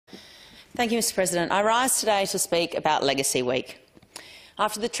Thank you, Mr President. I rise today to speak about Legacy Week.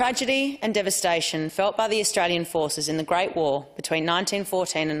 After the tragedy and devastation felt by the Australian forces in the Great War between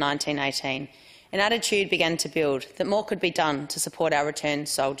 1914 and 1918, an attitude began to build that more could be done to support our returned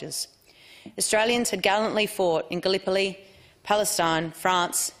soldiers. Australians had gallantly fought in Gallipoli, Palestine,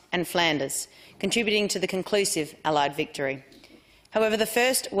 France and Flanders, contributing to the conclusive Allied victory. However, the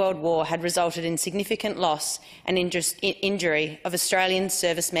First World War had resulted in significant loss and injury of Australian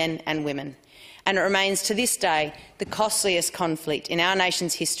servicemen and women, and it remains to this day the costliest conflict in our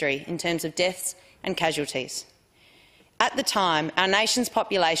nation's history in terms of deaths and casualties. At the time, our nation's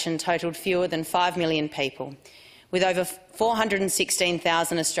population totalled fewer than 5 million people, with over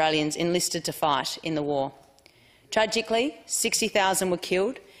 416,000 Australians enlisted to fight in the war. Tragically, 60,000 were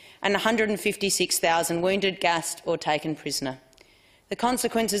killed and 156,000 wounded, gassed or taken prisoner. The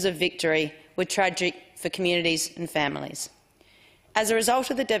consequences of victory were tragic for communities and families. As a result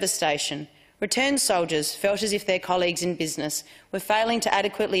of the devastation, returned soldiers felt as if their colleagues in business were failing to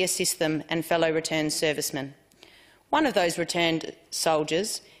adequately assist them and fellow returned servicemen. One of those returned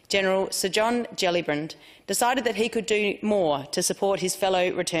soldiers, General Sir John Gellibrand, decided that he could do more to support his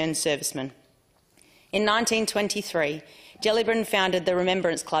fellow returned servicemen. In 1923, Gellibrand founded the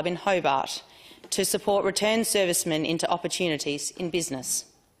Remembrance Club in Hobart to support returned servicemen into opportunities in business.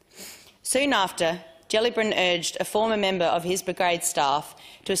 Soon after, Gellibrand urged a former member of his brigade staff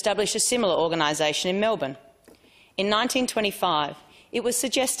to establish a similar organisation in Melbourne. In 1925, it was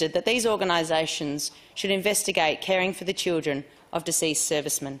suggested that these organisations should investigate caring for the children of deceased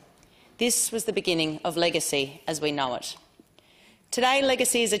servicemen. This was the beginning of Legacy as we know it. Today,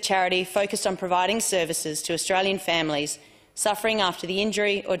 Legacy is a charity focused on providing services to Australian families suffering after the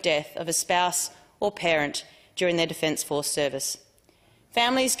injury or death of a spouse or parent during their Defence Force service.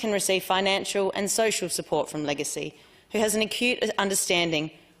 Families can receive financial and social support from Legacy, who has an acute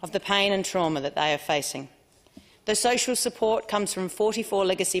understanding of the pain and trauma that they are facing. The social support comes from 44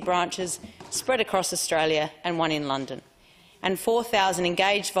 Legacy branches spread across Australia and one in London, and 4,000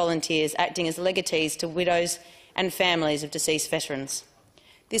 engaged volunteers acting as legatees to widows and families of deceased veterans.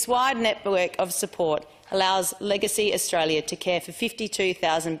 This wide network of support allows Legacy Australia to care for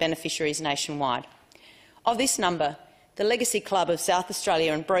 52,000 beneficiaries nationwide. Of this number, the Legacy Club of South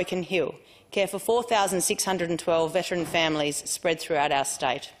Australia and Broken Hill care for 4,612 veteran families spread throughout our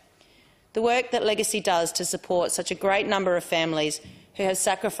state. The work that Legacy does to support such a great number of families who have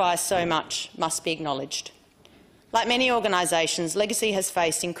sacrificed so much must be acknowledged. Like many organisations, Legacy has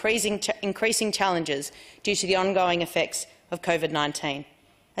faced increasing challenges due to the ongoing effects of COVID-19.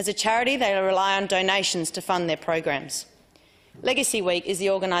 As a charity, they rely on donations to fund their programs. Legacy Week is the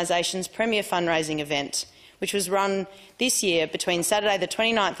organisation's premier fundraising event, which was run this year between Saturday the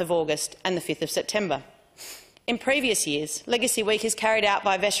 29th of August and the 5th of September. In previous years, Legacy Week is carried out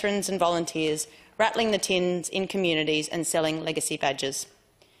by veterans and volunteers, rattling the tins in communities and selling Legacy badges.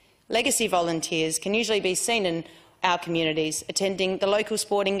 Legacy volunteers can usually be seen in our communities attending the local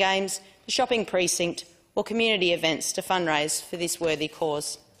sporting games, the shopping precinct or community events to fundraise for this worthy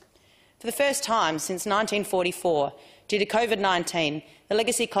cause. For the first time since 1944, due to COVID-19, the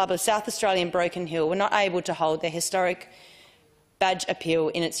Legacy Club of South Australia and Broken Hill were not able to hold their historic badge appeal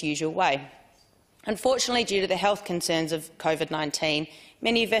in its usual way. Unfortunately, due to the health concerns of COVID-19,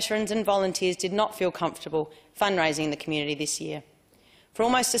 many veterans and volunteers did not feel comfortable fundraising in the community this year. For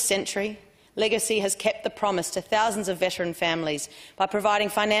almost a century, Legacy has kept the promise to thousands of veteran families by providing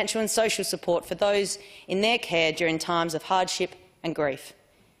financial and social support for those in their care during times of hardship and grief.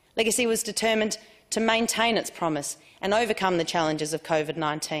 Legacy was determined to maintain its promise and overcome the challenges of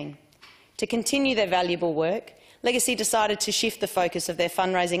COVID-19. To continue their valuable work, Legacy decided to shift the focus of their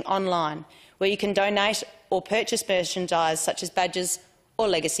fundraising online, where you can donate or purchase merchandise such as badges or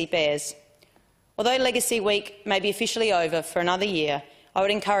Legacy bears. Although Legacy Week may be officially over for another year, I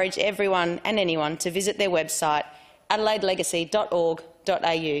would encourage everyone and anyone to visit their website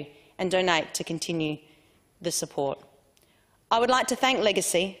adelaidelegacy.org.au and donate to continue the support. I would like to thank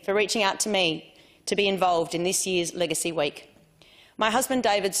Legacy for reaching out to me to be involved in this year's Legacy Week. My husband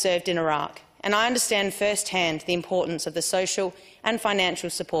David served in Iraq, and I understand firsthand the importance of the social and financial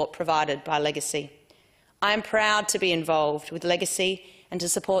support provided by Legacy. I am proud to be involved with Legacy and to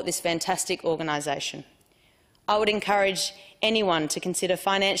support this fantastic organisation. I would encourage anyone to consider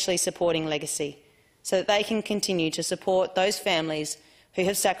financially supporting Legacy so that they can continue to support those families who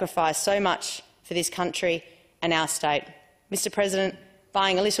have sacrificed so much for this country and our state. Mr President,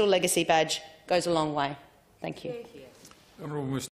 buying a little Legacy badge goes a long way. Thank you.